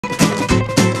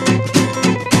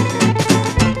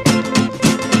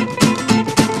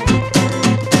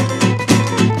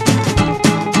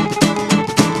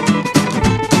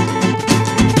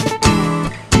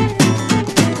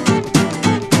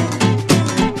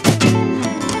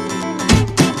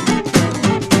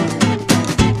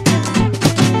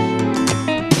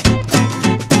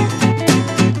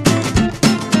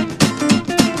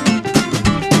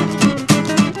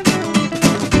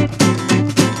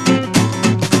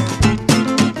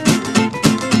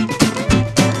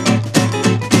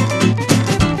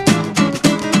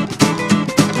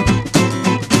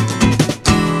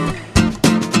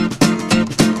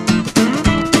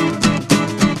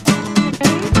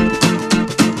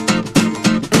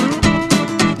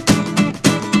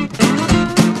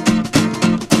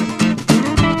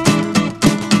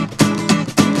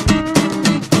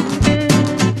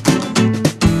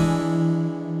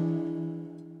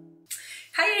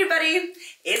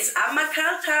It's AMMA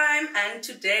CAL time, and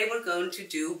today we're going to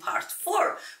do part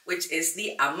 4, which is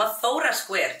the AMMA ÞÓRA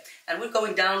square. And we're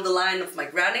going down the line of my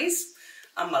grannies.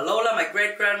 AMMA LÓLA, my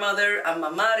great-grandmother,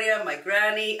 AMMA MARÍA, my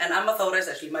granny, and AMMA ÞÓRA is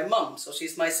actually my mom, so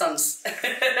she's my son's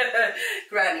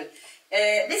granny.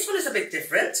 This one is a bit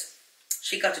different.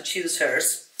 She got to choose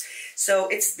hers. So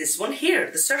it's this one here,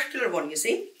 the circular one, you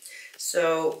see?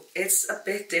 So it's a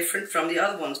bit different from the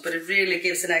other ones, but it really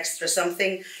gives an extra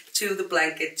something to the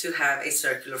blanket to have a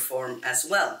circular form as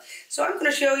well. So I'm going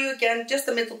to show you again just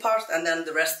the middle part, and then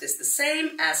the rest is the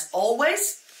same as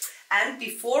always. And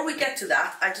before we get to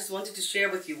that, I just wanted to share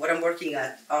with you what I'm working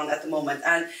on at the moment.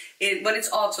 And when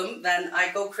it's autumn, then I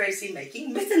go crazy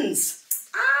making mittens.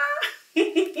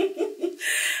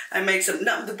 I make some.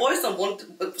 No, the boys don't want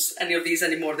any of these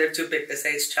anymore. They're too big. They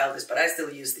say it's childish, but I still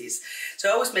use these. So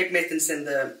I always make mittens in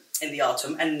the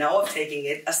autumn, and now I'm taking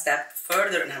it a step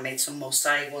further, and I made some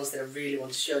mosaic ones that I really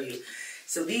want to show you.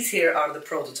 So these here are the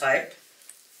prototype,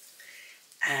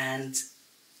 and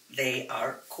they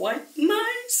are quite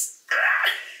nice.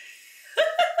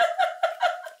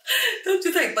 Don't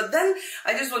you think? But then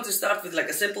I just want to start with like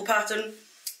a simple pattern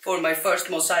for my first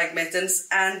mosaic mittens,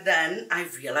 and then I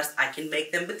realized I can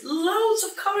make them with loads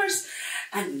of colors,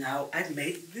 and now I've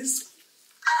made this one.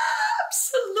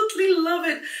 Absolutely love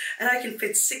it, and I can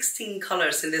fit 16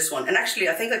 colors in this one, and actually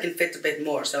I think I can fit a bit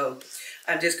more, so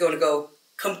I'm just going to go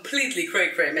completely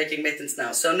cray-cray making mittens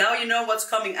now. So now you know what's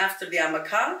coming after the AMMA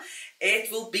CAL.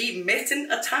 It will be mitten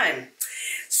a time.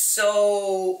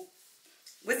 So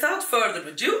without further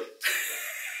ado,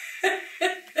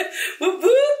 whoop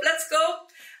whoop, let's go.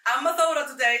 AMMA ÞÓRA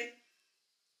today.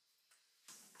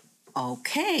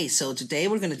 Okay, so today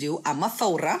we're going to do AMMA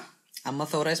ÞÓRA. AMMA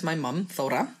ÞÓRA is my mom,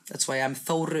 Þóra. That's why I'm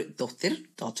Þórudóttir,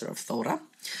 daughter of Þóra.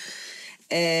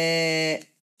 And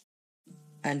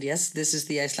yes, this is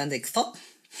the Icelandic thought.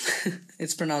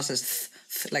 It's pronounced as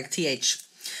like TH.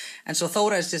 And so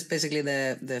Þóra is just basically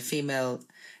the female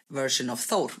version of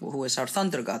Thor, who is our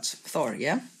thunder god, Thor,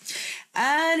 yeah?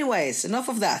 Anyways, enough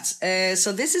of that.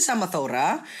 So this is AMMA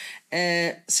ÞÓRA.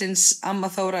 Since AMMA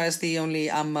ÞÓRA is the only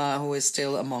Amma who is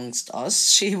still amongst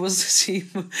us,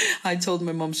 I told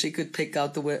my mom she could pick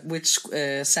out which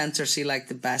center she liked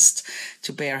the best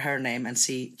to bear her name, and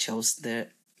she chose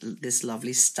this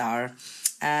lovely star.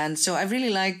 And so I really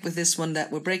like with this one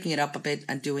that we're breaking it up a bit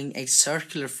and doing a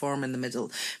circular form in the middle,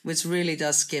 which really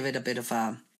does give it a bit of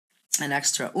an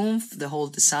extra oomph, the whole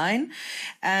design.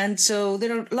 And so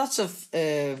there are lots of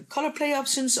color play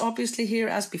options obviously here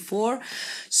as before.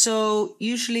 So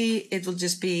usually it will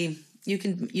just be, you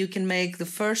can make the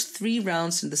first 3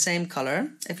 rounds in the same color.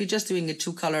 If you're just doing a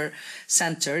 2-color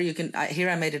center, you can, here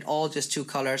I made it all just 2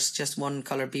 colors, just 1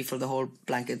 color be for the whole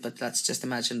blanket, but let's just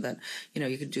imagine that, you know,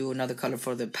 you could do another color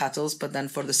for the petals, but then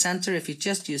for the center, if you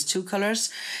just use 2 colors,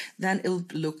 then it'll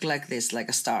look like this, like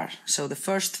a star. So the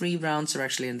first 3 rounds are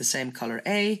actually in the same color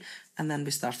A, and then we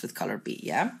start with color B,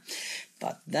 yeah?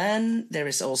 But then there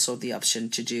is also the option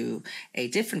to do a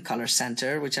different color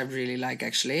center, which I really like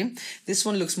actually. This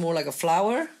one looks more like a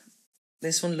flower.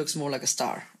 This one looks more like a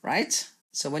star, right?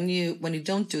 So when you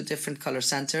don't do different color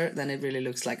center, then it really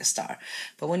looks like a star.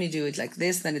 But when you do it like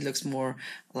this, then it looks more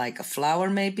like a flower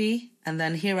maybe. And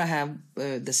then here I have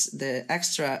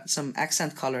some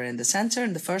accent color in the center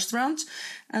in the first round.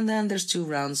 And then there's 2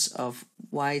 rounds of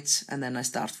white, and then I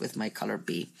start with my color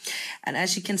B. And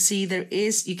as you can see,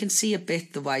 you can see a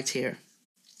bit the white here,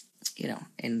 you know,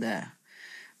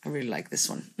 I really like this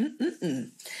one.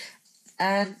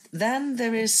 And then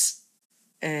there is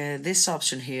this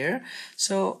option here.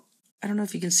 So I don't know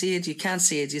if you can see it. You can't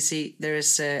see it. You see there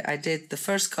is I did the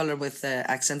first color with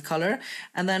accent color,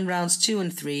 and then rounds 2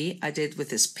 and 3 I did with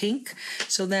this pink.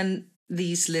 So then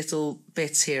these little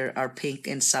bits here are pink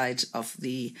inside of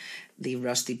the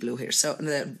rusty blue here. So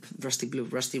the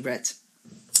rusty red.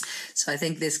 So I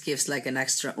think this gives like an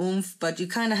extra oomph, but you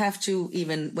kind of have to,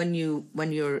 even when you're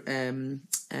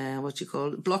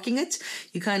blocking it,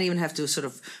 you kind of even have to sort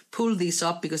of pull these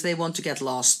up because they want to get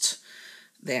lost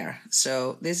there.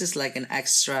 So this is like an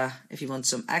extra, if you want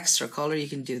some extra color, you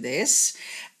can do this.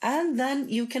 And then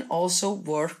you can also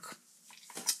work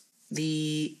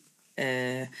the,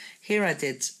 here I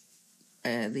did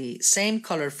the same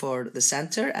color for the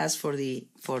center as for the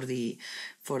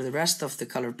rest of the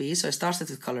color B. So I started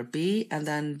with color B and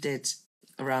then did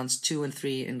rounds 2 and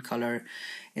 3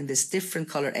 in this different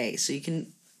color A. So you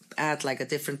can add like a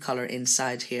different color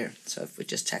inside here. So if we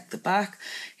just check the back,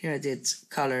 here I did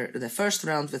the first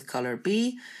round with color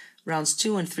B, rounds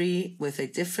 2 and 3 with a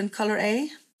different color A,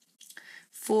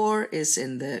 4 is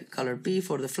in the color B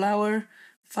for the flower,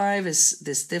 5 is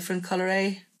this different color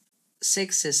A,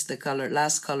 6 is the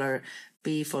last color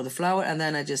B for the flower, and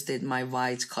then I just did my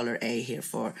white color A here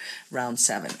for round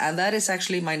 7. And that is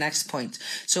actually my next point.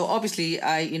 So obviously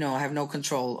I have no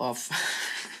control of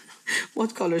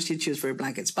what colors you choose for your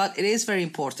blankets, but it is very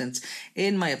important,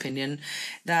 in my opinion,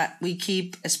 that we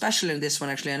keep, especially in this one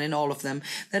actually, and in all of them,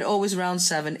 that always round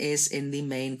 7 is in the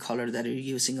main color that you're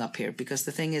using up here. Because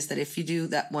the thing is that if you do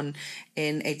that one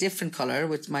in a different color,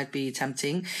 which might be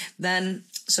tempting, then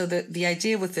so the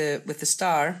idea with the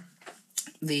star,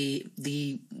 the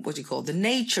what do you call, the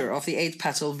nature of the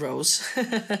 8-petal rose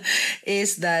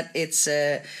is that it's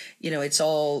it's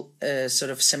all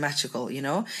sort of symmetrical,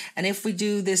 and if we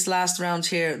do this last round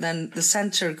here, then the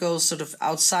center goes sort of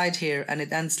outside here, and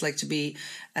it ends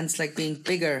like being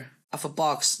bigger of a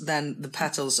box than the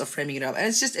petals are framing it up. And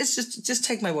it's just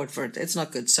take my word for it, it's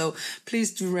not good. So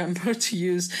please do remember to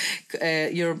use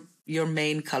your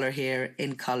main color here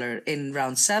in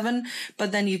round 7,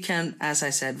 but then you can, as I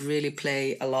said, really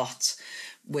play a lot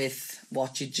with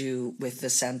what you do with the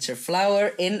center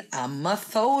flower in AMMA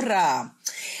ÞÓRA.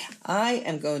 I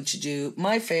am going to do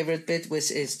my favorite bit,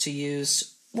 which is to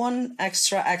use one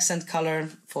extra accent color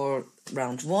for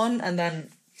round 1, and then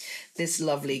this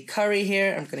lovely curry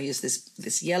here. I'm going to use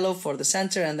this yellow for the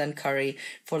center, and then curry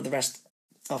for the rest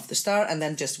of the star, and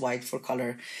then just white for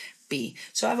color B.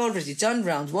 So I've already done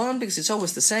round 1 because it's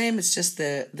always the same. It's just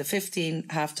the 15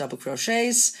 half double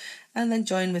crochets and then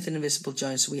join with an invisible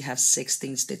join. So we have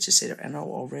 16 stitches here, and I've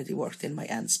already worked in my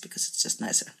ends because it's just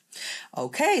nicer.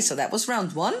 Okay, so that was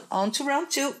round 1. On to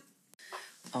round 2.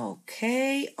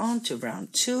 Okay, on to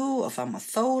round 2 of AMMA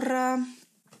ÞÓRA.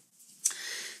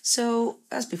 So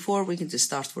as before, we can just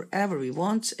start wherever we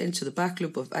want into the back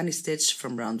loop of any stitch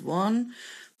from round 1.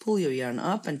 Pull your yarn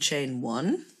up and chain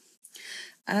 1.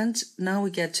 And now we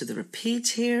get to the repeat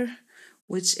here,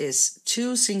 which is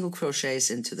 2 single crochets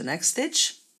into the next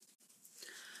stitch.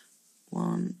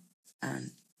 1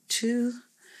 and 2,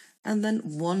 and then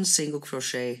 1 single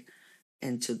crochet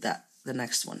into the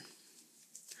next one.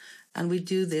 And we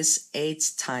do this 8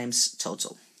 times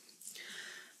total.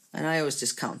 And I always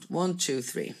just count 1, 2,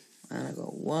 3. And I go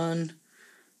 1,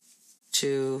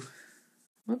 2,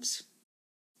 whoops,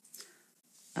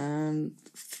 and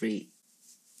 3.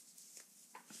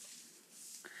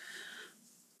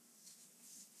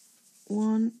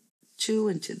 1, 2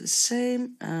 into the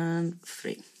same, and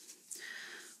 3.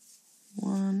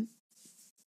 1,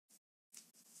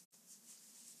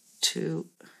 2,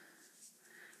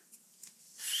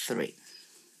 3.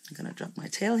 I'm gonna drop my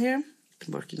tail here.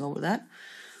 Been working over that.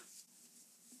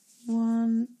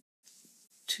 1,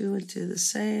 2 into the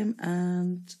same,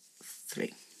 and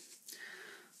 3.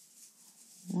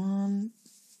 1,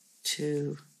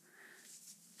 2,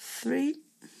 3.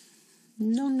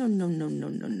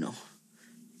 No.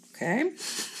 Okay.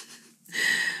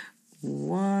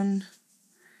 1,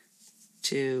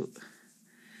 2,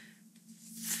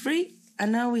 3,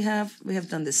 and now we have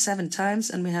done this 7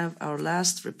 times, and we have our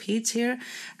last repeat here,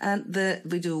 and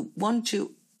we do 1,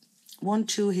 2, 1,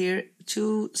 2 here,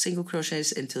 2 single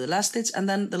crochets into the last stitch, and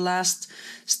then the last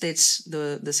stitch,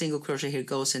 the single crochet here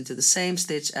goes into the same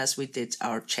stitch as we did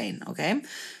our chain. Okay,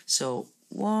 so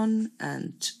 1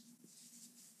 and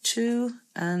 2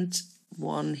 and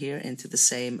 1 here into the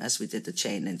same as we did the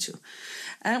chain into.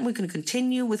 And we're going to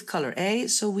continue with color A,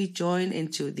 so we join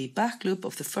into the back loop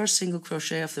of the first single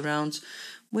crochet of the round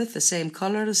with the same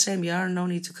color, the same yarn, no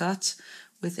need to cut,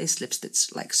 with a slip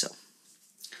stitch like so.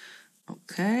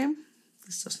 Okay,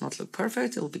 this does not look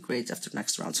perfect, it will be great after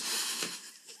next round.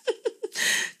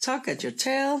 Tuck at your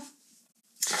tail,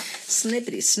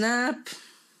 snippity snap,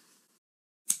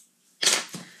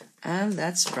 and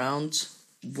that's round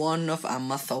 1 of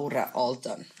AMMA ÞÓRA all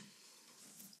done.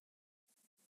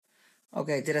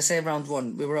 Okay, did I say round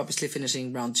 1? We were obviously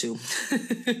finishing round 2.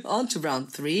 On to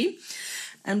round 3,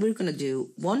 and we're going to do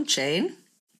 1 chain,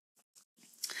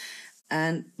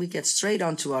 and we get straight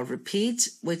onto our repeat,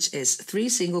 which is 3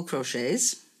 single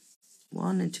crochets,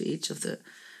 1 into each of the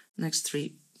next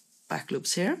 3 back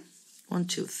loops here. 1,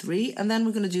 2, 3, and then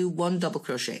we're going to do 1 double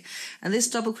crochet, and this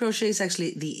double crochet is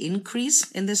actually the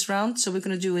increase in this round, so we're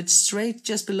going to do it straight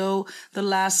just below the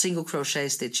last single crochet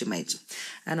stitch you made,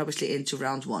 and obviously into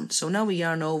round 1. So now we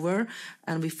yarn over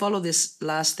and we follow this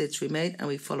last stitch we made, and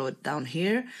we follow it down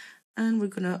here, and we're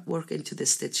going to work into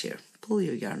this stitch here. Pull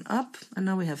your yarn up, and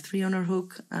now we have 3 on our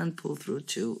hook, and pull through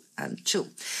 2 and 2.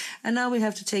 And now we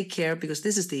have to take care, because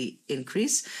this is the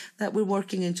increase that we're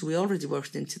working into. We already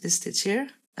worked into this stitch here.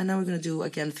 And now we're going to do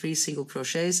again 3 single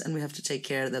crochets, and we have to take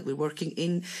care that we're working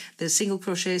in the single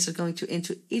crochets are going to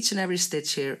into each and every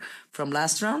stitch here from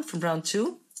last round, from round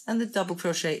 2, and the double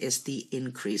crochet is the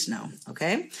increase now.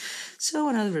 Okay, so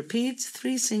another repeat,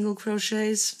 3 single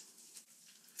crochets,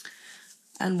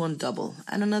 and 1 double.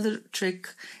 And another trick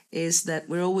is that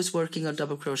we're always working our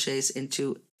double crochets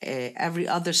into every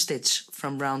other stitch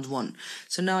from round 1.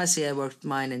 So now I see I worked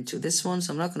mine into this one,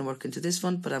 so I'm not going to work into this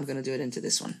one, but I'm going to do it into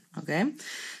this one, okay?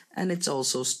 And it's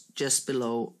also just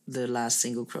below the last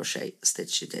single crochet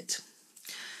stitch you did.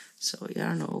 So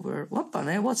yarn over,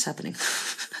 what's happening?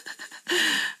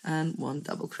 And 1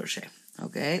 double crochet.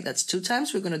 Okay, that's 2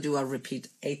 times. We're going to do our repeat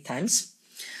 8 times.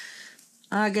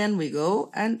 Again we go,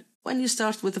 and when you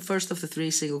start with the first of the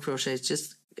 3 single crochets,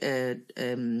 just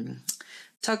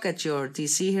tug at your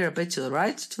DC here a bit to the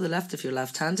right, to the left if you're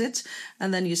left-handed,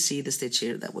 and then you see the stitch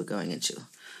here that we're going into.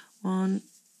 1,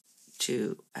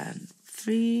 2, and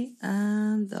 3,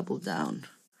 and double down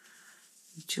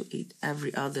to eat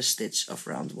every other stitch of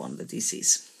round 1, the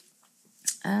DCs.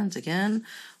 And again,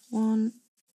 1,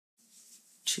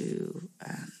 2,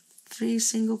 and 3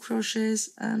 single crochets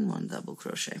and 1 double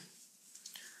crochet.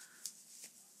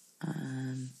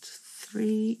 And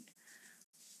 3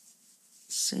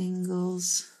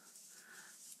 singles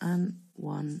and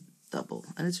 1 double.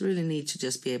 And it's really neat to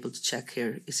just be able to check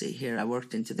here. You see here I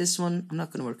worked into this one. I'm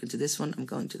not going to work into this one. I'm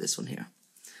going to this one here.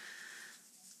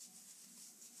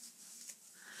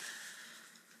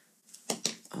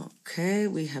 Okay,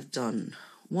 we have done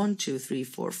 1, 2, 3,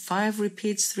 4, 5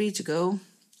 repeats, 3 to go.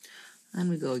 And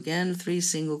we go again, 3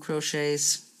 single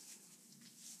crochets,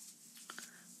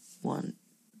 1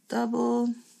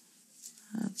 double,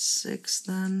 that's 6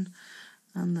 then,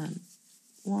 and then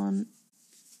 1,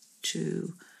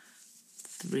 2,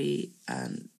 3,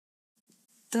 and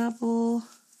double.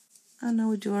 And now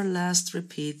we do our last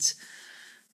repeat,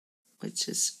 which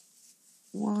is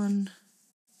 1,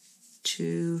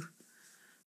 2,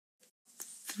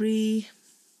 3,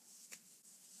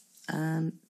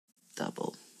 and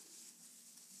double.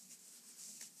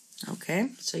 Okay,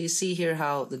 so you see here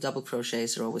how the double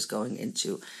crochets are always going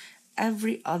into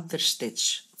every other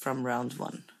stitch from round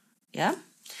 1. Yeah?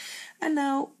 And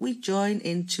now we join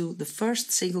into the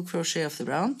first single crochet of the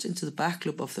round, into the back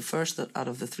loop of the first out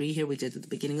of the 3 here we did at the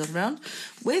beginning of the round,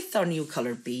 with our new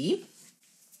color B.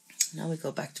 Now we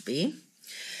go back to B,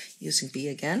 using B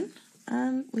again,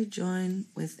 and we join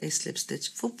with a slip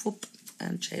stitch, whoop whoop,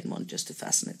 and chain 1 just to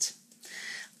fasten it,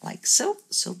 like so.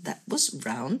 So that was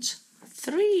round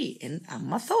 3 in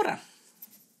AMMA ÞÓRA.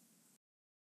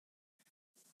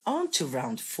 On to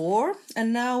round 4,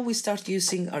 and now we start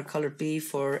using our color B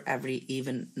for every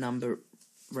even number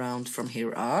round from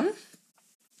here on.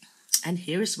 And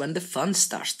here is when the fun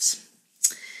starts.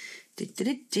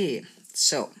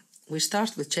 So we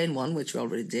start with chain 1, which we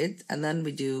already did, and then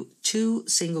we do 2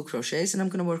 single crochets, and I'm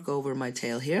going to work over my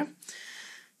tail here.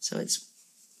 So it's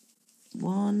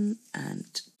 1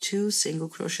 and 2 single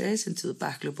crochets into the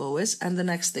back loop always, and the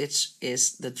next stitch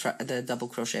is the double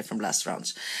crochet from last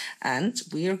round. And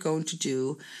we are going to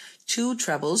do 2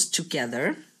 trebles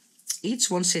together, each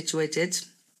one situated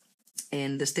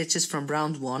in the stitches from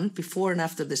round 1 before and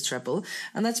after this treble,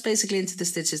 and that's basically into the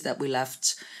stitches that we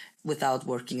left without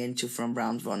working into from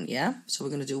round 1. Yeah, so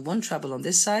we're going to do 1 treble on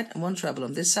this side and 1 treble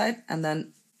on this side, and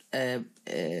then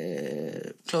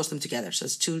close them together. So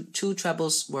it's two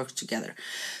trebles work together.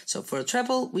 So for a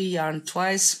treble we yarn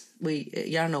twice, we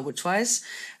yarn over twice,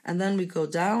 and then we go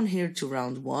down here to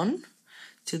round 1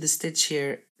 to the stitch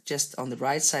here just on the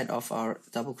right side of our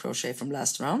double crochet from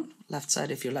last round, left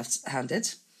side if you're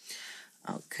left-handed.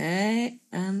 Okay,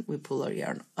 and we pull our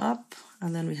yarn up,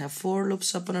 and then we have 4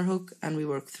 loops up on our hook, and we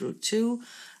work through 2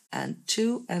 and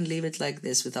 2 and leave it like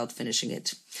this without finishing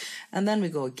it. And then we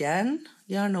go again,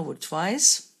 yarn over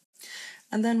twice,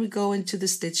 and then we go into the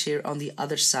stitch here on the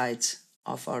other side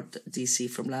of our DC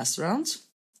from last round.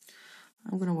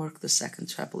 I'm going to work the second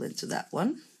treble into that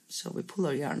one. So we pull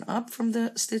our yarn up from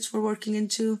the stitch we're working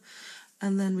into,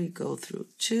 and then we go through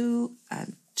 2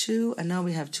 and 2, and now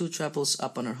we have 2 trebles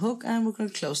up on our hook, and we're going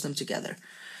to close them together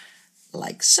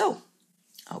like so.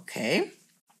 Okay,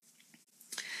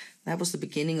 that was the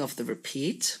beginning of the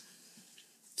repeat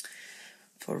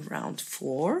for round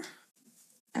 4,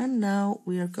 and now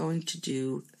we are going to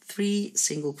do 3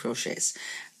 single crochets,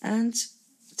 and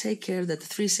take care that the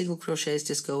 3 single crochets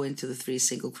just go into the 3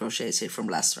 single crochets here from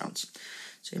last round.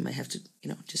 So you might have to,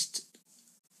 just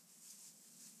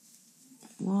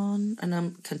 1, and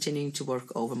I'm continuing to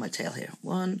work over my tail here.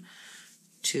 1,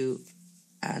 2,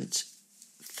 and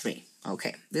 3.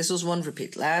 Okay, this was 1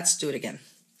 repeat. Let's do it again.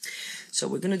 So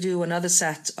we're going to do another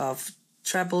set of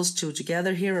trebles 2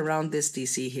 together here around this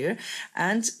DC here,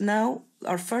 and now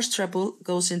our first treble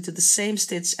goes into the same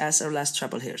stitch as our last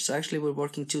treble here. So actually we're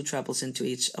working 2 trebles into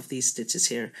each of these stitches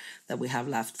here that we have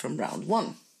left from round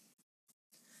 1.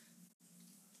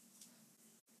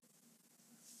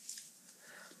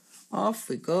 Off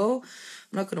we go.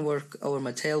 I'm not going to work over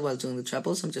my tail while doing the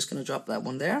trebles. I'm just going to drop that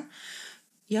one there.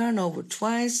 Yarn over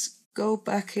twice. Go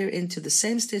back here into the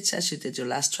same stitch as you did your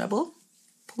last treble.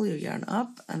 Pull your yarn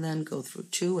up and then go through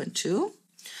 2 and 2.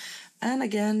 And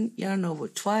again, yarn over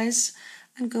twice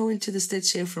and go into the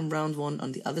stitch here from round 1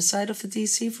 on the other side of the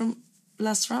DC from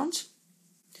last round.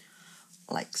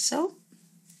 Like so.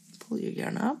 Pull your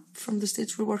yarn up from the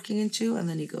stitch we're working into and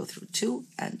then you go through 2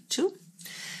 and 2.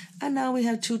 And now we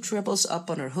have 2 trebles up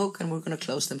on our hook and we're going to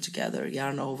close them together.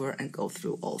 Yarn over and go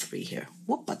through all 3 here.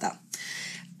 Whoop-a-da.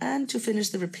 And to finish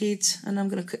the repeat, and I'm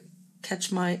going to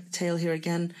catch my tail here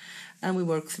again, and we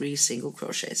work 3 single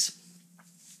crochets.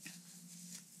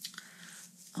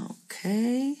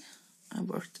 Okay, I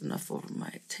worked enough over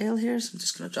my tail here, so I'm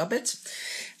just going to drop it.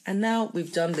 And now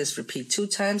we've done this repeat 2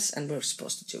 times, and we're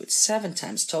supposed to do it 7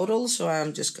 times total, so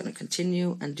I'm just going to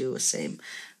continue and do the same.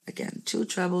 Again, 2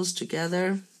 trebles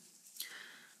together.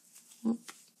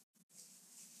 Whoop.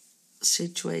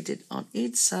 Situated on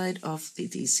each side of the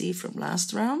DC from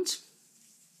last round.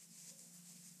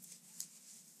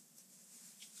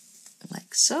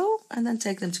 Like so, and then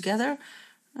take them together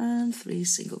and 3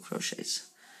 single crochets.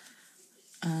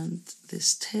 And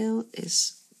this tail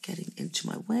is getting into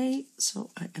my way, so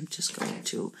I am just going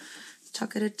to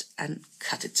tuck at it and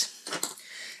cut it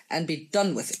and be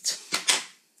done with it.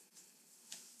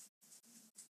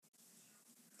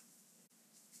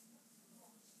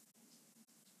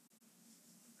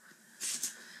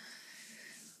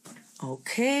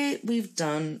 Okay, we've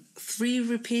done 3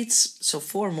 repeats, so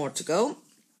 4 more to go.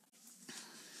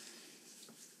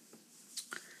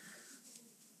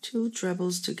 2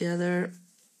 trebles together,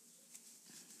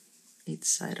 each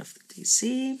side of the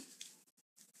DC,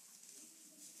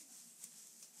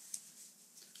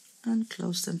 and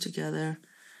close them together,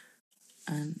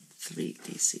 and 3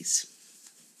 DCs.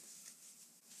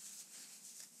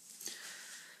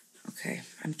 Okay,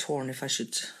 I'm torn if I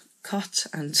should cut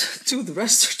and do the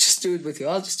rest or just do it with you.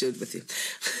 I'll just do it with you.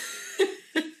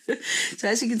 So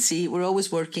as you can see, we're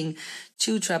always working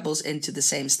 2 trebles into the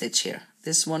same stitch here.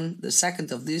 This one, the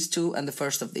second of these 2, and the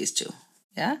first of these 2.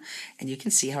 Yeah, and you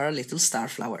can see how our little star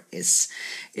flower is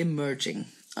emerging.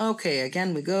 Okay,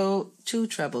 again we go 2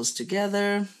 trebles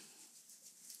together.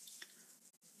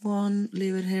 1,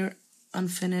 leave it here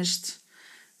unfinished,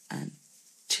 and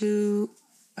 2,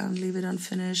 and leave it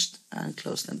unfinished, and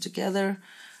close them together,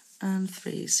 and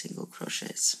 3 single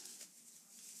crochets.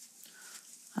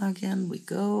 Again we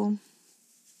go.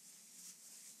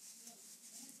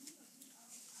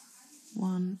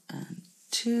 1 and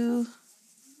 2.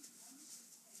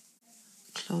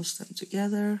 Close them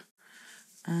together,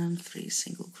 and 3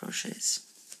 single crochets.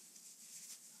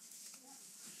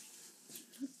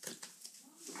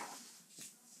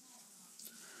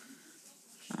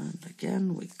 And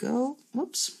again we go.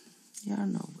 Whoops.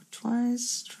 Yarn over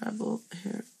twice, treble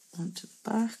here onto the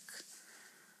back,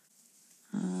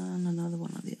 and another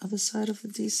one on the other side of the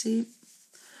DC.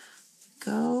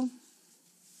 Go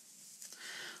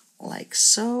like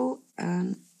so,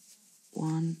 and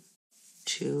 1,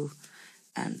 2,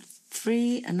 and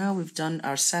 3, and now we've done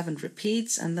our 7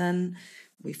 repeats, and then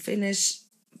we finish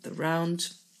the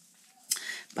round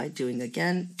by doing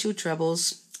again 2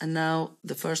 trebles, and now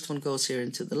the first one goes here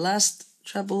into the last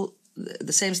treble,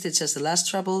 the same stitch as the last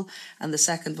treble, and the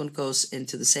second one goes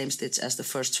into the same stitch as the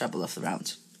first treble of the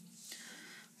round.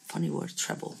 Funny word,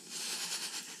 treble.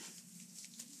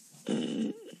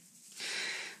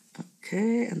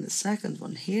 Okay, and the second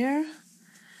one here,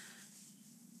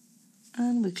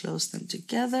 and we close them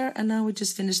together, and now we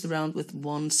just finish the round with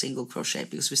 1 single crochet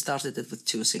because we started it with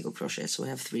 2 single crochets, so we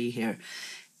have 3 here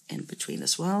in between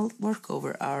as well. Work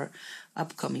over our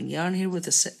upcoming yarn here with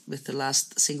the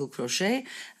last single crochet,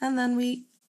 and then we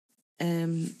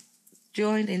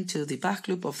join into the back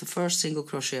loop of the first single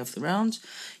crochet of the round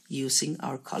using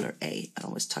our color A. I'm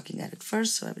always tucking at it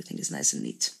first so everything is nice and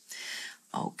neat.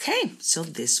 Okay, so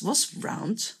this was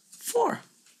round 4.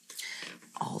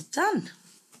 All done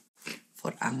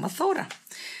for AMMA ÞÓRA.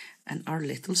 And our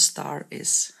little star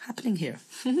is happening here.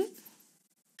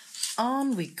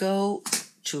 On we go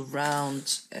to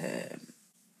round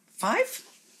 5.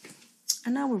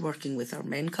 And now we're working with our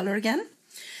main color again.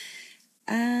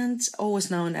 And always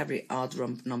now in every odd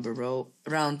number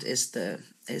round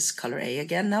is color A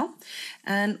again now.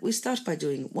 And we start by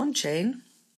doing 1 chain.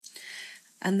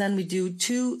 And then we do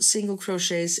 2 single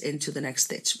crochets into the next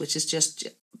stitch, which is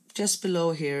just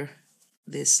below here,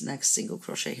 this next single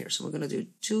crochet here. So we're going to do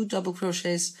 2 double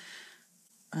crochets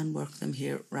and work them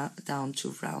here down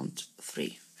to round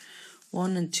 3.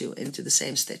 1 and 2 into the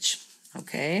same stitch.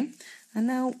 Okay, and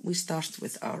now we start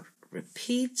with our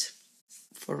repeat.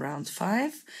 for round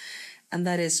 5, and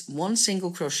that is 1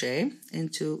 single crochet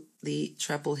into the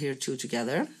treble here, 2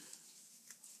 together,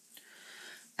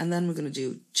 and then we're going to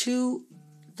do 2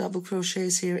 double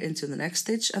crochets here into the next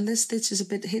stitch, and this stitch is a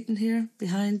bit hidden here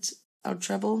behind our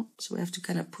treble, so we have to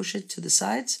kind of push it to the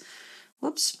sides.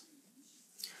 Whoops,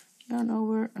 yarn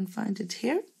over and find it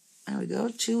here. There we go,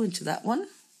 2 into that one.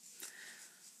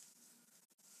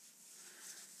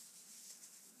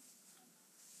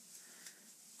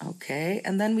 Okay,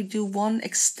 and then we do 1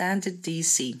 extended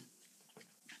DC,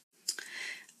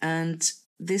 and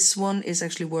this one is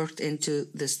actually worked into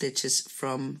the stitches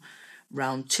from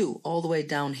round 2 all the way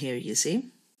down here, you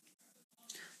see.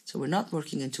 So we're not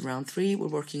working into round 3, we're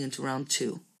working into round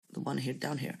 2, the one here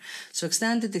down here. So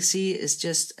extended DC is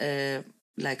just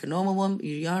like a normal one.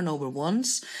 You yarn over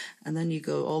once, and then you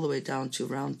go all the way down to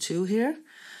round 2 here,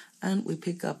 and we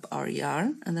pick up our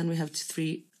yarn, and then we have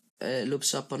 3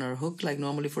 loops up on our hook like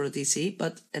normally for a DC,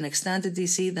 but an extended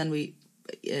DC, then we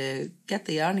get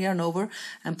the yarn over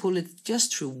and pull it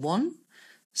just through 1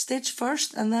 stitch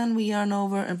first, and then we yarn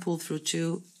over and pull through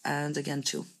 2 and again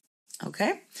 2.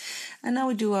 Okay, and now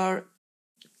we do our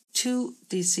 2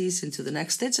 DCs into the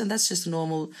next stitch, and that's just a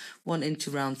normal one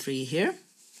into round 3 here.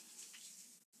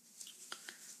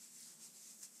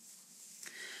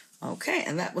 Okay,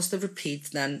 and that was the repeat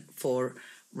then for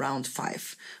round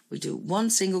 5. We do 1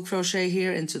 single crochet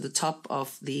here into the top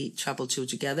of the treble 2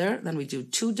 together, then we do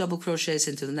 2 double crochets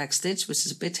into the next stitch, which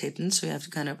is a bit hidden, so you have to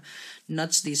kind of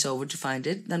nudge these over to find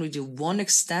it. Then we do 1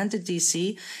 extended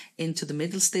DC into the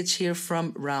middle stitch here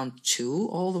from round 2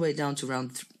 all the way down to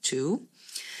round 2,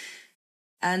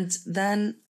 and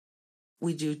then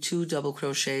we do 2 double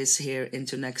crochets here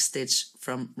into next stitch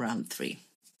from round 3.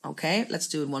 Okay, let's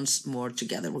do it once more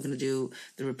together. We're going to do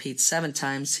the repeat 7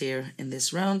 times here in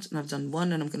this round, and I've done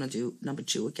 1, and I'm going to do number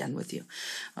 2 again with you.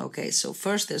 Okay, so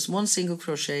first there's 1 single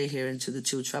crochet here into the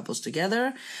 2 trebles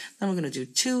together, then we're going to do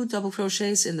 2 double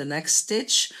crochets in the next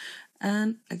stitch,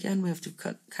 and again we have to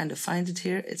kind of find it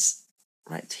here. It's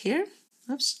right here.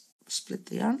 Oops, split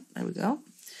the yarn, there we go.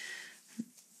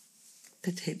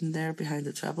 Bit hidden there behind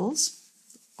the trebles,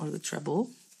 or the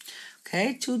treble.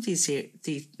 Okay, 2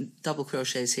 DC double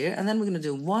crochets here, and then we're going to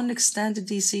do 1 extended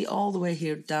DC all the way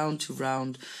here down to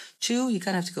round 2. You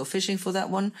kind of have to go fishing for that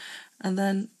one, and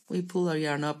then we pull our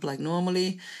yarn up like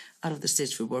normally out of the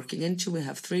stitch we're working into. We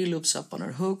have 3 loops up on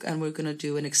our hook, and we're going to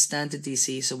do an extended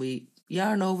DC. So we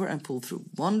yarn over and pull through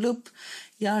 1 loop,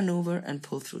 yarn over and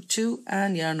pull through 2,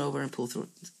 and yarn over and pull through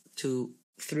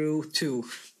 2.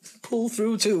 Pull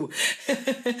through 2.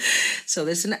 So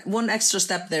there's 1 extra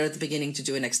step there at the beginning to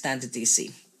do an extended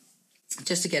DC,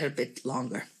 just to get it a bit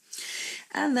longer.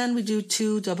 And then we do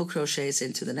 2 double crochets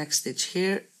into the next stitch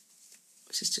here,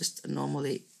 which is just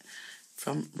normally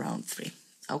from round 3.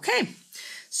 Okay,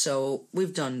 so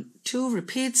we've done 2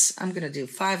 repeats. I'm going to do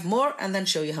 5 more and then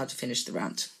show you how to finish the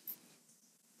round.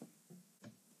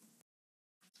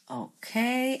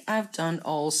 Okay, I've done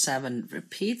all 7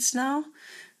 repeats now,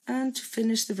 and to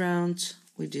finish the round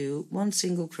we do 1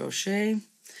 single crochet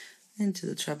into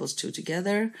the trebles 2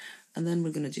 together, and then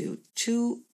we're going to do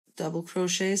 2 double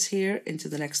crochets here into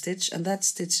the next stitch, and that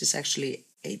stitch is actually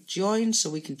a join, so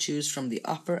we can choose from the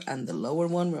upper and the lower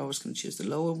one. We're always going to choose the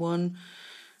lower one.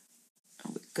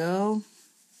 There we go.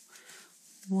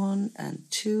 1 and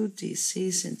 2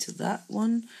 DCs into that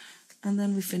one, and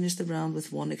then we finish the round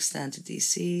with 1 extended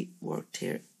DC worked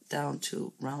here down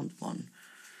to round 1.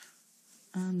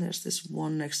 And there's this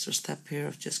 1 extra step here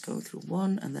of just going through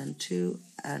 1 and then 2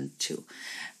 and 2.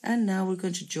 And now we're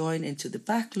going to join into the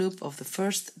back loop of the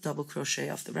first double crochet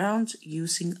of the round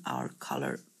using our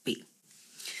color B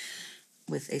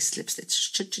with a slip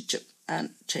stitch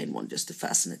and chain 1 just to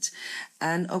fasten it.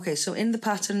 And okay, so in the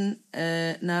pattern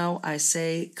now I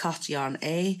say cut yarn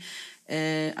A.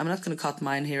 I'm not going to cut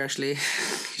mine here actually.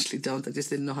 I usually don't. I just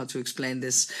didn't know how to explain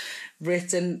this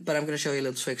written, but I'm going to show you a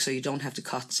little trick so you don't have to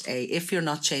cut A if you're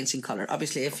not changing color.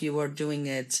 Obviously, if you were doing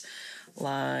it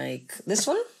like this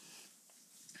one,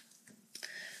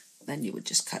 then you would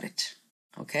just cut it.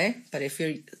 Okay, but if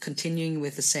you're continuing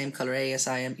with the same color A as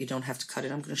I am, you don't have to cut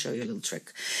it. I'm going to show you a little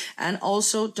trick. And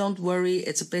also, don't worry,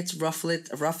 it's a bit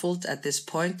ruffled at this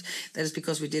point. That is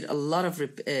because we did a lot of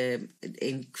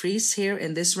increase here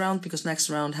in this round, because next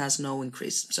round has no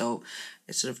increase. So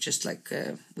it's sort of just like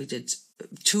we did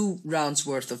 2 rounds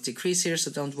worth of decrease here,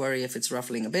 so don't worry if it's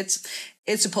ruffling a bit.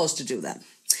 It's supposed to do that.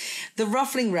 The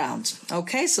ruffling round.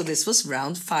 Okay, so this was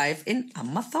round 5 in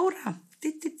AMMA ÞÓRA.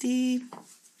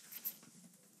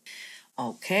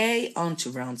 Okay, on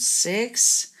to round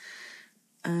 6,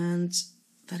 and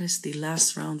that is the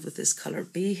last round with this color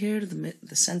B here,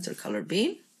 the center color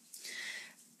B.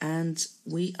 And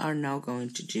we are now going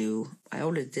to do, I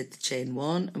already did the chain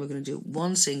 1, and we're going to do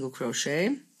 1 single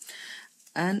crochet.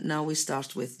 And now we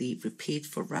start with the repeat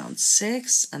for round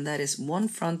 6, and that is 1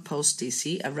 front post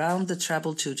DC around the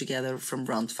treble 2 together from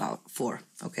round 4,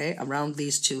 okay, around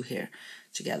these 2 here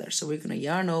together. So we're going to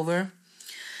yarn over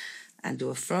and do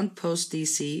a front post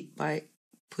DC by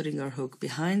putting our hook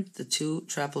behind the 2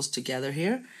 trebles together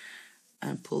here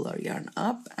and pull our yarn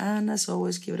up, and as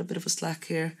always give it a bit of a slack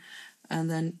here, and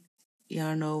then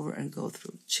yarn over and go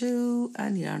through 2,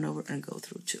 and yarn over and go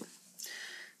through 2.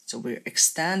 So we're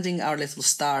extending our little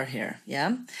star here,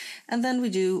 yeah? And then we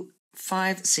do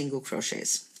 5 single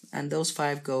crochets, and those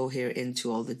 5 go here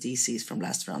into all the DCs from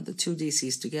last round, the 2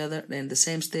 DCs together in the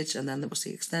same stitch, and then there was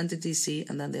the extended DC,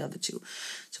 and then the other 2.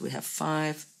 So we have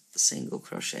 5 single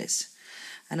crochets.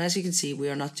 And as you can see, we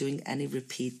are not doing any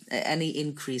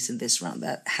increase in this round,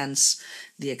 hence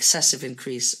the excessive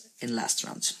increase in last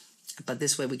round. But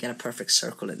this way we get a perfect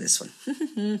circle in this one.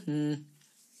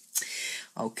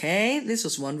 Okay, this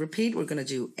was 1 repeat. We're going to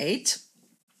do 8.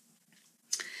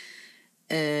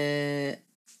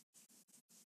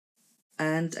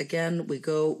 And again, we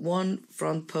go 1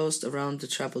 front post around the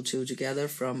treble 2 together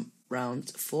from round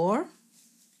 4.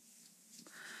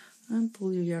 And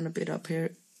pull your yarn a bit up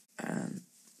here and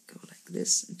go like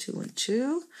this, 2 and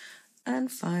 2, and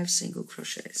 5 single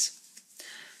crochets.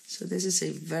 So this is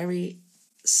a very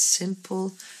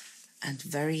simple and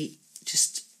very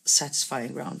just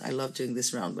satisfying round. I love doing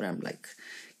this round where I'm like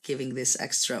giving this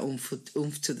extra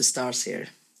oomph to the stars here.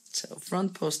 So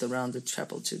front post around the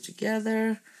treble 2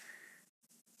 together,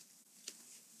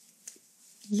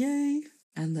 yay,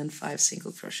 and then 5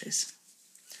 single crochets,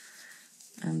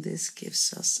 and this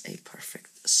gives us a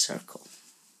perfect circle.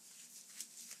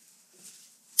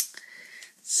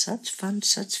 Such fun,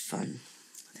 such fun.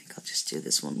 I think I'll just do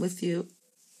this one with you.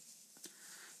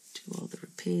 Do all the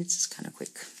repeats, it's kind of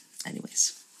quick.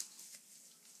 Anyways.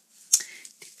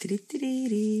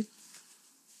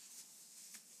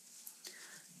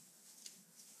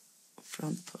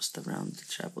 Front post around the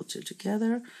treble 2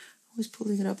 together, always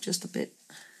pulling it up just a bit.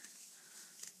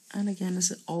 And again,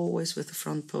 as always with the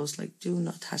front post, like do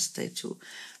not hesitate to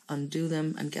undo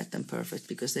them and get them perfect,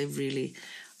 because they really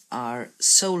are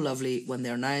so lovely when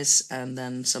they're nice, and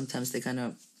then sometimes they kind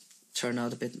of turn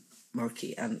out a bit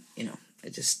murky, and you know,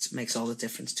 it just makes all the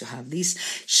difference to have these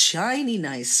shiny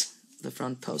nice, the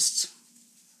front posts.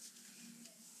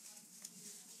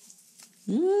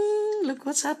 Look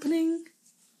what's happening.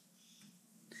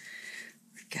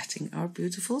 We're getting our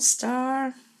beautiful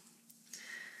star.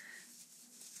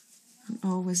 And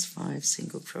always 5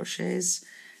 single crochets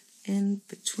in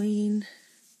between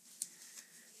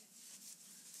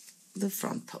the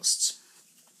front posts.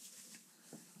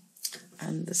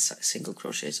 And the single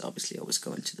crochets obviously always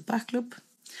go into the back loop.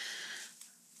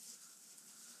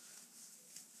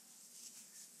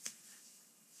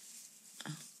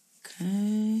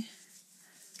 Okay.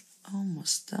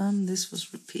 Almost done. This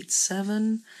was repeat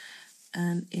 7,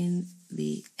 and in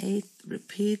the 8th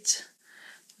repeat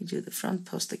we do the front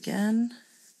post again,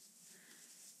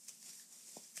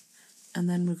 and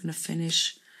then we're going to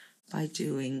finish by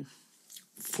doing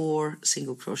 4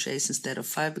 single crochets instead of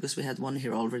 5, because we had 1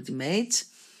 here already made,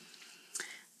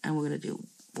 and we're going to do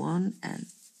 1 and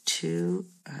 2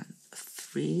 and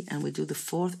 3, and we do the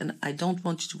 4th, and I don't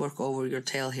want you to work over your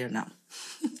tail here now.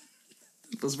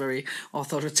 It was very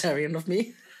authoritarian of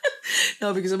me.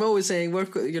 No, because I'm always saying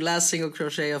work your last single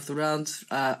crochet of the round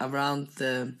around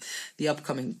the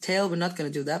upcoming tail. We're not going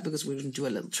to do that because we're going to do a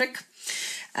little trick.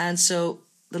 And so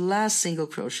the last single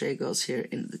crochet goes here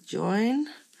in the join,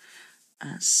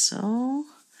 as so.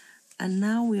 And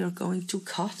now we are going to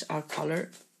cut our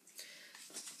color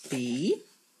B,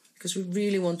 because we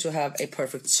really want to have a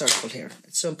perfect circle here.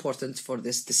 It's so important for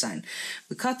this design.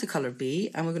 We cut the color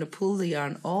B, and we're going to pull the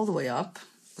yarn all the way up,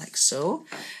 like so.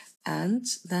 And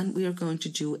then we are going to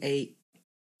do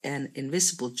an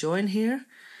invisible join here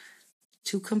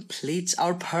to complete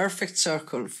our perfect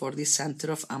circle for the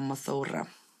center of AMMA ÞÓRA.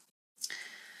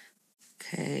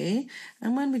 Okay,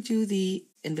 and when we do the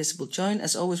invisible join,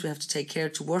 as always, we have to take care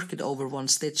to work it over 1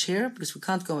 stitch here, because we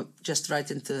can't go just right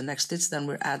into the next stitch, then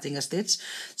we're adding a stitch.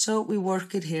 So we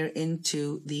work it here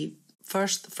into the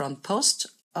first front post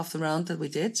of the round that we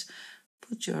did.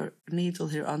 Put your needle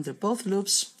here under both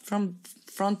loops from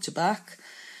front to back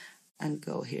and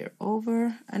go here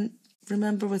over. And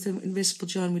remember, with the invisible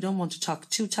join, we don't want to tuck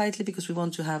too tightly because we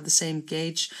want to have the same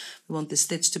gauge. We want the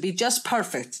stitch to be just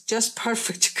perfect,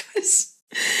 guys.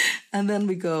 And then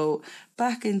we go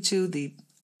back into the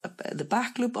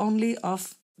back loop only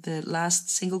of the last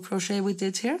single crochet we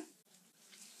did here,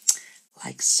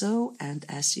 like so, and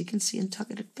as you can see, and tuck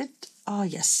it a bit. Oh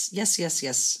yes, yes, yes,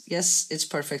 yes, yes, it's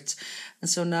perfect. And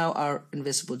so now our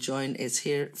invisible join is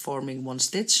here forming one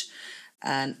stitch,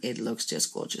 and it looks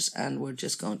just gorgeous. And we're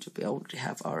just going to be able to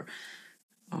have our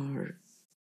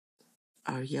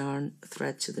yarn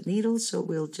thread to the needle, so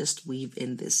we'll just weave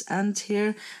in this end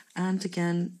here, and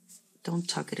again, don't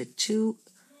tuck it too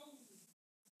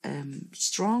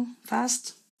strong,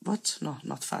 fast. What? No,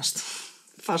 not fast.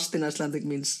 Fast in Icelandic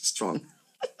means strong.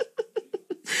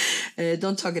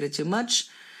 Don't tug it too much,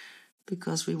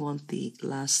 because we want the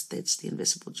last stitch, the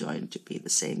invisible join, to be the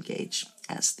same gauge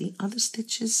as the other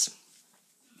stitches.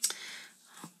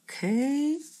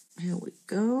 Okay, here we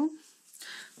go.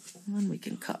 And we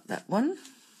can cut that one.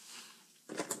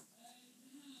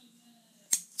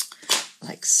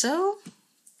 Like so.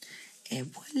 Et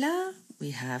voila,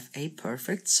 we have a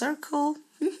perfect circle.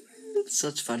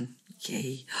 Such fun.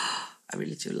 Yay. I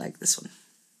really do like this one.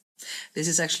 This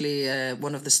is actually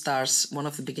one of the stars, one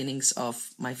of the beginnings of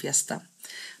my Fiesta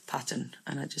pattern.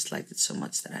 And I just liked it so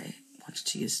much that I wanted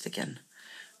to use it again.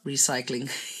 Recycling.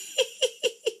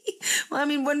 Well, I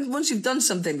mean, once you've done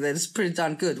something that's pretty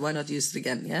darn good, why not use it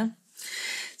again, yeah?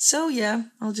 So yeah,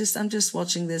 I'm just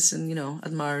watching this and, you know,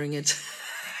 admiring it.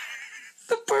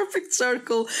 The perfect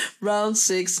circle, round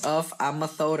 6 of AMMA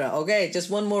ÞÓRA. Okay, just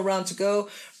one more round to go,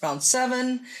 round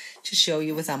 7, to show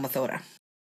you with AMMA ÞÓRA.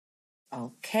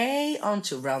 Okay, on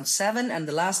to round 7, and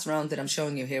the last round that I'm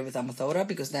showing you here with AMMA ÞÓRA,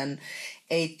 because then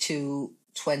 8 to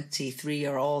 23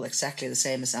 are all exactly the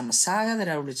same as AMMA SAGA that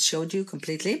I already showed you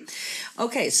completely.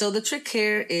 Okay, so the trick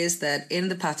here is that in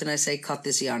the pattern I say cut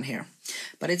this yarn here,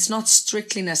 but it's not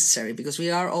strictly necessary because we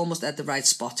are almost at the right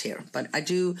spot here. But I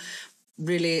do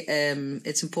really,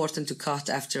 it's important to cut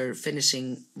after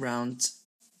finishing round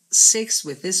 6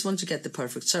 with this one to get the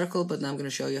perfect circle. But now I'm going to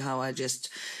show you how I just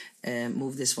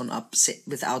move this one up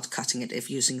without cutting it, if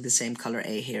using the same color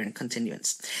A here in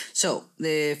continuance. So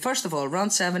first of all,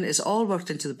 round 7 is all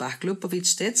worked into the back loop of each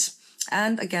stitch.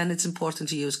 And again, it's important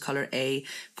to use color A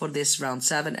for this round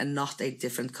 7 and not a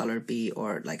different color B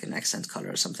or like an accent color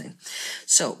or something.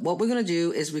 So what we're going to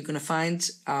do is we're going to find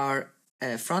our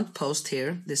front post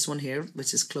here, this one here,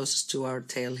 which is closest to our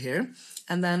tail here.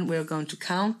 And then we're going to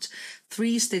count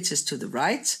 3 stitches to the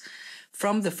right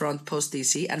from the front post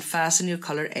DC and fasten your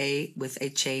color A with a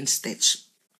chain stitch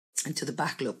into the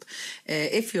back loop.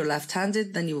 If you're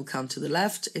left-handed, then you will count to the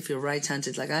left. If you're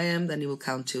right-handed like I am, then you will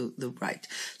count to the right.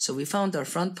 So we found our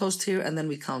front post here, and then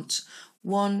we count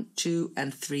 1, 2,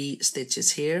 and 3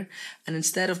 stitches here. And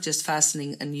instead of just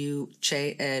fastening a new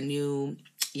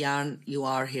yarn, you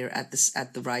are here at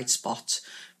the right spot,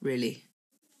 really,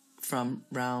 from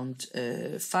round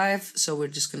 5. So we're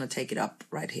just going to take it up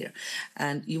right here,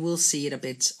 and you will see it a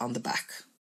bit on the back.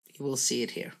 You will see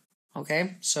it here.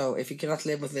 Okay, so if you cannot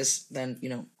live with this, then, you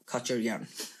know, cut your yarn.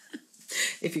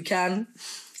 If you can,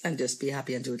 and just be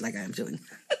happy and do it like I am doing.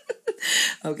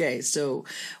 Okay, so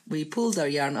we pulled our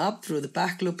yarn up through the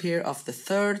back loop here of the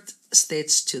 3rd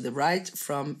stitch to the right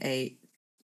from a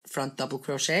front double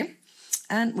crochet,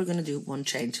 and we're going to do 1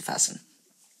 chain to fasten.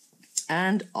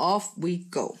 And off we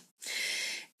go.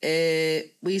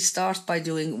 We start by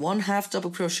doing 1/2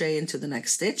 double crochet into the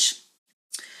next stitch.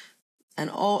 And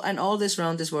all this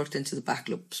round is worked into the back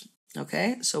loops.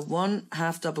 Okay, so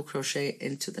 1/2 double crochet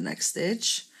into the next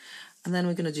stitch, and then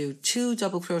we're going to do 2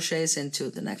 double crochets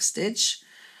into the next stitch,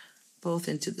 both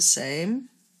into the same,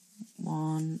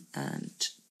 1 and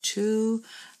 2,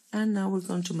 and now we're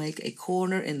going to make a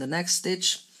corner in the next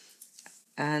stitch,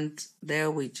 and there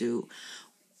we do.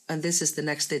 And this is the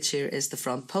next stitch here is the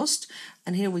front post,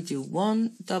 and here we do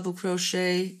 1 double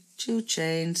crochet, 2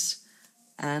 chains,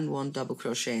 and 1 double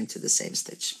crochet into the same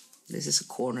stitch. This is a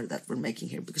corner that we're making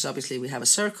here because obviously we have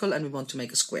a circle and we want to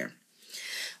make a square.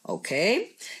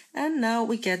 Okay, and now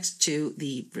we get to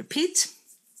the repeat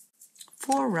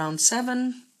for round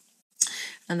 7,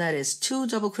 and that is 2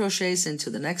 double crochets into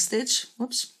the next stitch.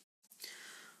 Whoops.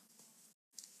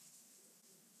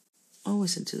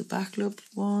 Always into the back loop,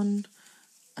 1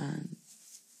 and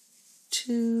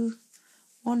 2,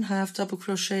 1/2 double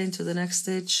crochet into the next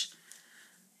stitch,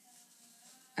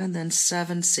 and then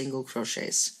 7 single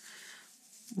crochets.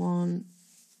 1,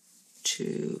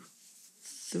 2,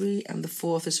 3, and the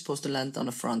 4th is supposed to land on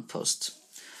a front post.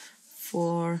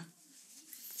 4,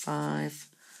 5,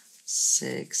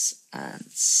 6, and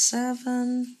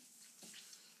 7.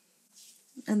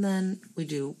 And then we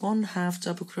do 1/2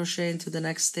 double crochet into the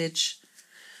next stitch,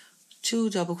 2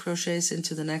 double crochets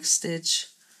into the next stitch,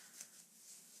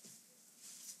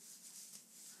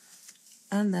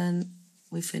 and then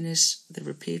we finish the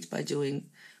repeat by doing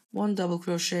 1 double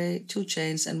crochet, 2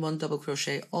 chains and 1 double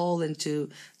crochet all into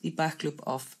the back loop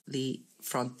of the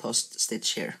front post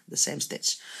stitch here, the same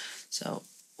stitch. So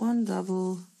 1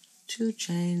 double, 2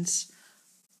 chains,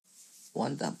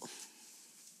 1 double.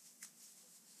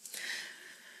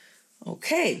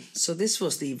 Okay, so this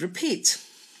was the repeat.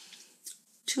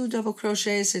 2 double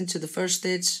crochets into the first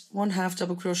stitch, 1 half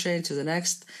double crochet into the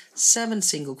next, 7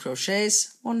 single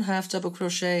crochets, 1 half double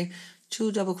crochet,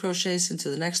 2 double crochets into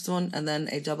the next one, and then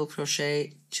a double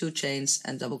crochet, 2 chains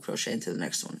and double crochet into the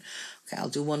next one. Okay, I'll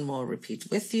do one more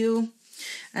repeat with you.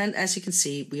 And as you can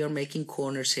see, we are making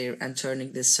corners here and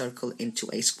turning this circle into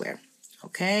a square.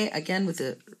 Okay, again with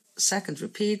the second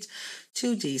repeat,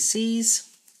 2 DCs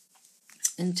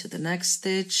into the next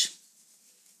stitch,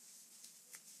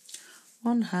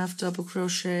 1 half double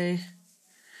crochet,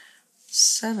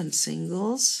 7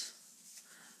 singles,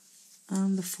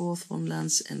 and the fourth one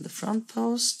lands in the front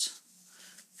post,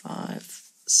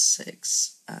 5,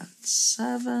 6 and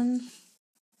 7,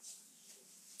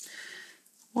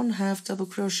 1 half double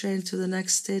crochet into the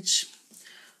next stitch,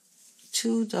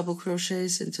 2 double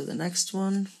crochets into the next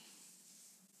one,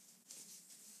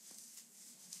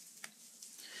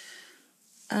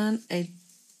 and a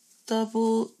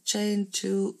double chain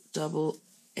 2 double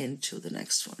into the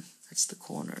next one. That's the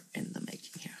corner in the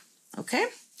making here. Okay,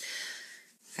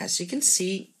 as you can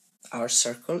see, our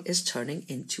circle is turning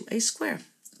into a square.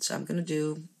 So I'm going to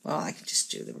do, well, I can just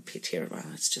do the repeat here. Well,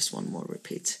 it's just one more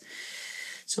repeat.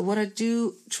 So what I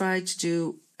do try to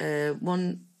do,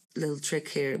 one little trick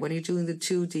here when you're doing the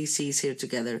 2 DCs here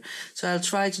together. So I'll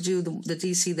try to do the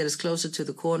DC that is closer to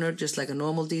the corner, just like a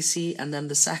normal DC, and then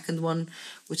the second one,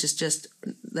 which is just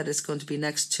that is going to be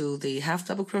next to the half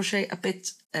double crochet, a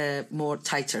bit more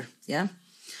tighter, yeah?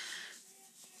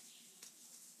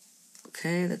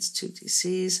 Okay, that's 2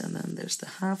 DCs, and then there's the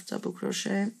half double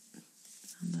crochet,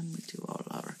 and then we do all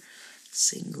our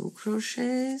single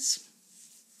crochets.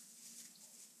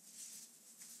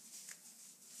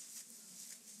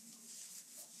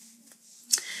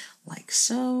 Like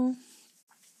so,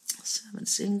 7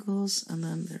 singles, and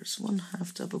then there's 1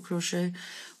 half double crochet,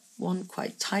 1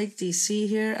 quite tight DC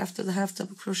here after the half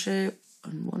double crochet,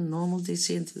 and 1 normal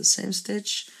DC into the same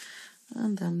stitch,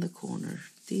 and then the corner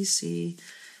DC,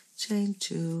 chain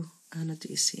 2 and a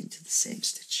DC into the same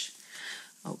stitch.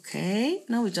 Okay,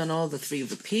 now we've done all the 3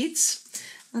 repeats,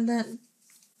 and then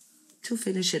to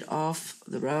finish it off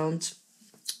the round,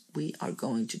 we are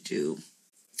going to do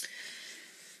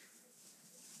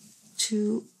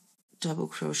 2 double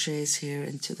crochets here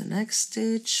into the next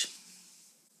stitch,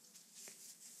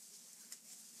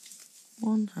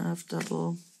 1 half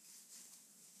double,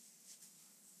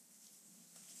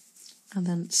 and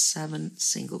then 7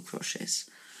 single crochets,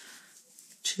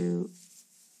 2,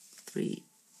 3,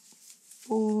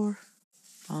 4,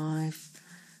 5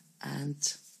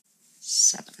 and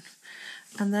 7.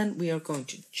 And then we are going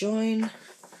to join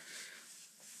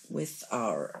with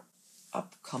our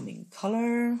upcoming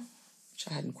color, which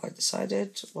I hadn't quite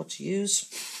decided what to use.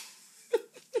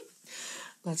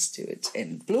 Let's do it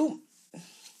in blue.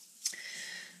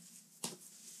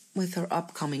 With our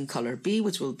upcoming color B,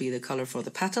 which will be the color for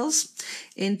the petals,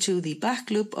 into the back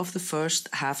loop of the first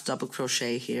half double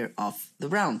crochet here of the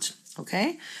round.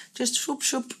 Okay, just swoop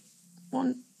swoop,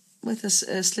 1 with a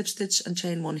slip stitch and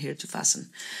chain 1 here to fasten.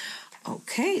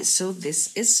 Okay, so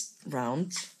this is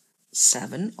round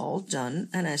 7 all done,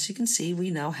 and as you can see, we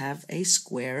now have a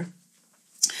square,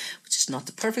 which is not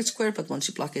the perfect square, but once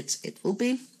you block it, it will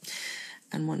be.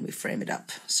 And when we frame it up.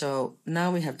 So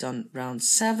now we have done round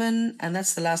 7, and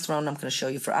that's the last round I'm going to show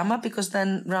you for Amma, because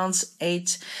then rounds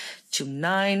 8 to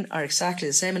 9 are exactly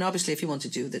the same. And obviously if you want to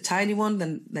do the tiny one,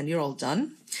 then you're all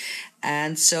done.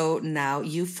 And so now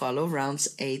you follow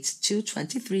rounds 8 to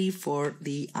 23 for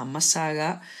the Amma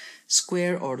Saga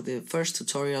square, or the first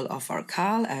tutorial of our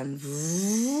CAL, and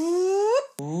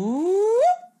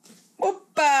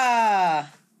Oppa!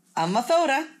 Amma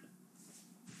ÞÓRA!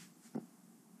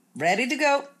 Ready to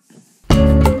go.